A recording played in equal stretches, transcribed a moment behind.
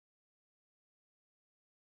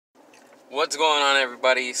What's going on,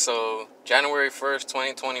 everybody? So January 1st,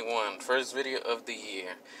 2021, first video of the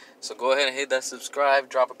year. So go ahead and hit that subscribe,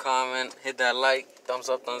 drop a comment, hit that like, thumbs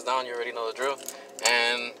up, thumbs down, you already know the drill.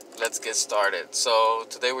 And let's get started. So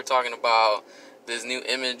today we're talking about this new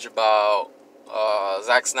image about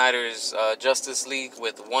Zack Snyder's Justice League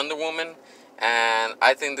with Wonder Woman. And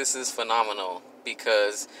I think this is phenomenal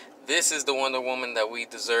because this is the Wonder Woman that we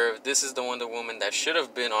deserve. This is the Wonder Woman that should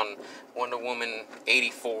have been on Wonder Woman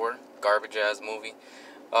 84, garbage ass movie.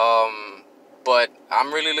 But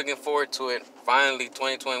I'm really looking forward to it. Finally,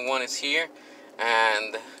 2021 is here,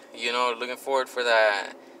 and looking forward for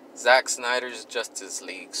that Zack Snyder's Justice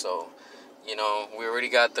League. So, we already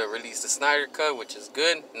got the release the Snyder cut, which is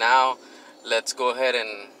good. Now, let's go ahead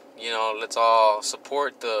and let's all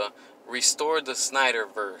support the restore the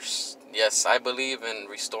Snyderverse. Yes, I believe in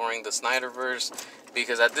restoring the Snyderverse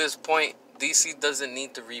because at this point, DC doesn't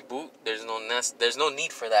need to reboot. There's no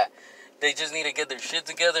need for that. They just need to get their shit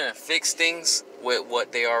together and fix things with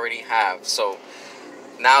what they already have. So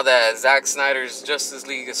now that Zack Snyder's Justice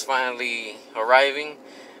League is finally arriving,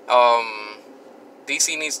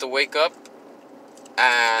 DC needs to wake up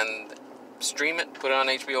and stream it, put it on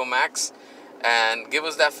HBO Max, and give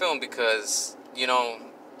us that film because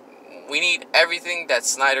we need everything that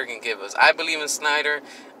Snyder can give us. I believe in Snyder.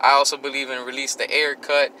 I also believe in release the air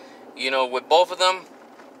cut. With both of them,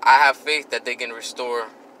 I have faith that they can restore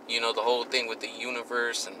the whole thing with the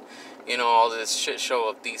universe and all this shit show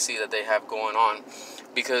of DC that they have going on,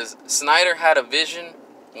 because Snyder had a vision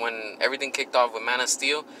when everything kicked off with Man of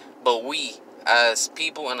Steel, but we as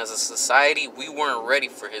people and as a society, we weren't ready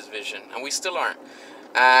for his vision, and we still aren't.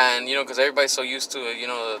 And because everybody's so used to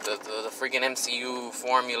the freaking MCU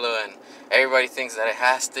formula, and everybody thinks that it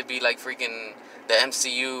has to be like freaking the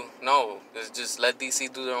MCU. No, just let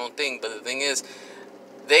DC do their own thing. But the thing is,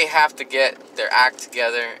 they have to get their act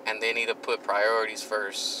together, and they need to put priorities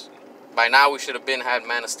first. By now, we should have had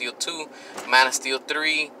Man of Steel 2, Man of Steel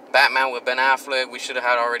 3, Batman with Ben Affleck. We should have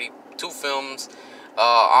had already 2 films,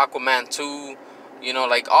 Aquaman 2,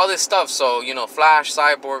 like all this stuff. So, Flash,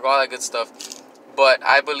 Cyborg, all that good stuff. But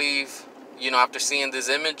I believe, after seeing this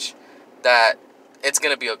image, that it's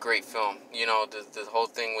going to be a great film. The whole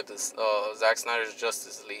thing with this Zack Snyder's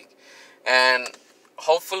Justice League. And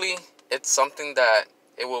hopefully, it's something that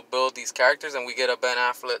it will build these characters and we get a Ben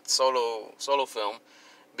Affleck solo film.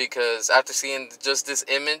 Because after seeing just this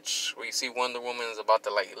image where you see Wonder Woman is about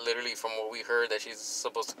to, literally from what we heard, that she's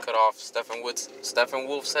supposed to cut off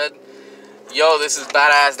Steppenwolf's head. Yo, this is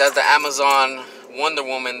badass. That's the Amazon Wonder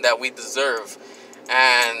Woman that we deserve.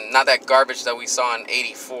 And not that garbage that we saw in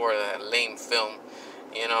 84, that lame film.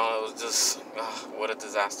 It was just, what a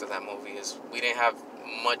disaster that movie is. We didn't have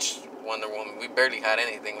much Wonder Woman. We barely had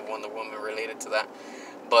anything of Wonder Woman related to that.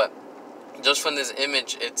 But just from this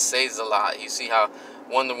image, it says a lot. You see how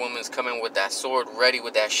Wonder Woman's coming with that sword, ready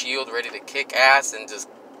with that shield, ready to kick ass and just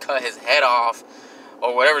cut his head off.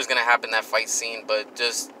 Or whatever's going to happen in that fight scene. But it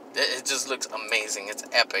just looks amazing. It's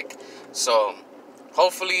epic. So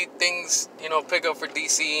hopefully things, pick up for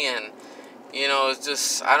DC, and, it's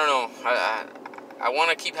just, I don't know, I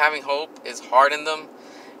want to keep having hope. It's hard in them,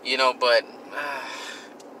 but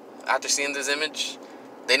after seeing this image,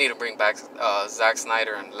 they need to bring back Zack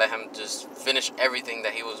Snyder and let him just finish everything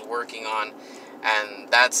that he was working on, and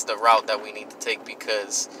that's the route that we need to take,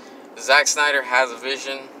 because Zack Snyder has a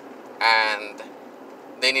vision, and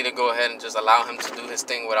they need to go ahead and just allow him to do his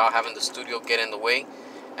thing without having the studio get in the way,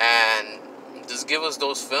 and just give us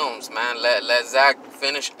those films, man. Let Zack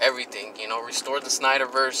finish everything, restore the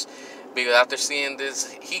Snyderverse, because after seeing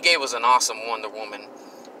this, he gave us an awesome Wonder Woman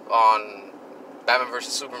on Batman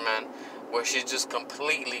vs. Superman, where she's just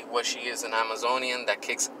completely what she is, an Amazonian that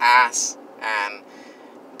kicks ass, and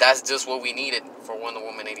that's just what we needed for Wonder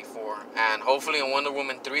Woman 84. And hopefully in Wonder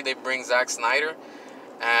Woman 3, they bring Zack Snyder,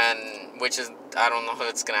 and which is, I don't know if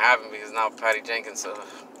it's going to happen, because now Patty Jenkins,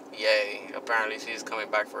 yay, apparently she's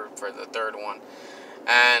coming back for the third one.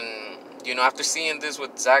 And after seeing this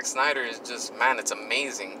with Zack Snyder, is just, man, it's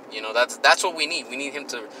amazing. That's what we need. We need him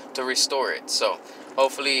to restore it. So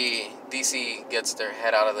hopefully DC gets their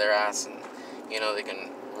head out of their ass, and they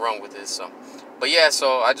can run with this. So but yeah,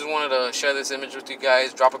 so I just wanted to share this image with you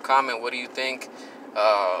guys. Drop a comment. What do you think?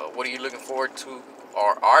 What are you looking forward to,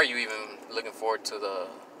 or are you even looking forward to the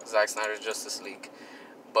Zack Snyder's Justice League?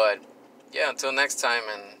 But yeah, until next time,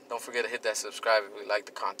 and don't forget to hit that subscribe if you like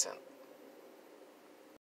the content.